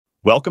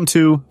Welcome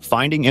to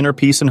Finding Inner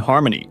Peace and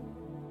Harmony.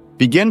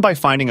 Begin by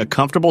finding a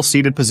comfortable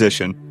seated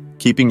position,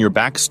 keeping your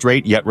back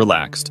straight yet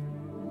relaxed.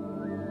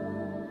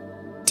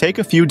 Take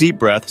a few deep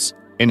breaths,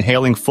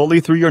 inhaling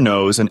fully through your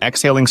nose and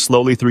exhaling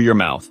slowly through your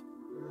mouth.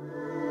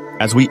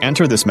 As we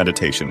enter this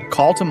meditation,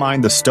 call to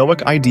mind the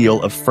Stoic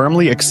ideal of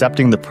firmly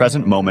accepting the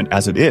present moment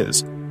as it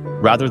is,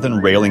 rather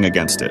than railing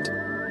against it.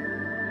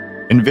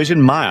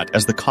 Envision Ma'at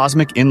as the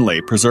cosmic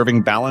inlay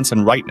preserving balance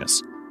and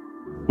rightness.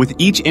 With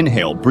each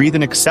inhale, breathe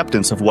in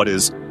acceptance of what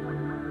is.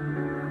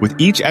 With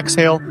each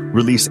exhale,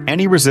 release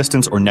any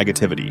resistance or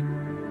negativity.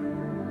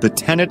 The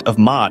tenet of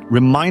Ma'at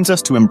reminds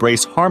us to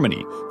embrace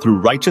harmony through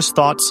righteous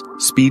thoughts,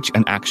 speech,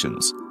 and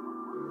actions.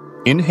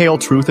 Inhale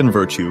truth and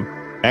virtue,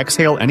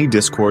 exhale any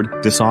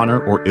discord, dishonor,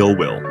 or ill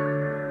will.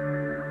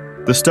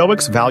 The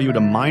Stoics valued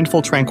a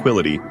mindful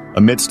tranquility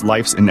amidst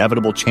life's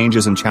inevitable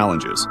changes and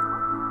challenges.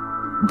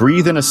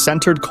 Breathe in a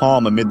centered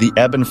calm amid the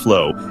ebb and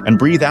flow, and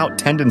breathe out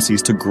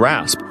tendencies to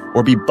grasp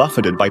or be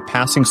buffeted by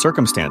passing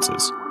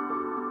circumstances.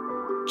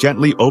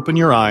 Gently open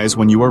your eyes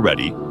when you are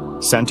ready,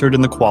 centered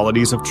in the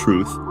qualities of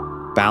truth,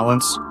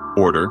 balance,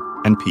 order,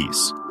 and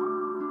peace.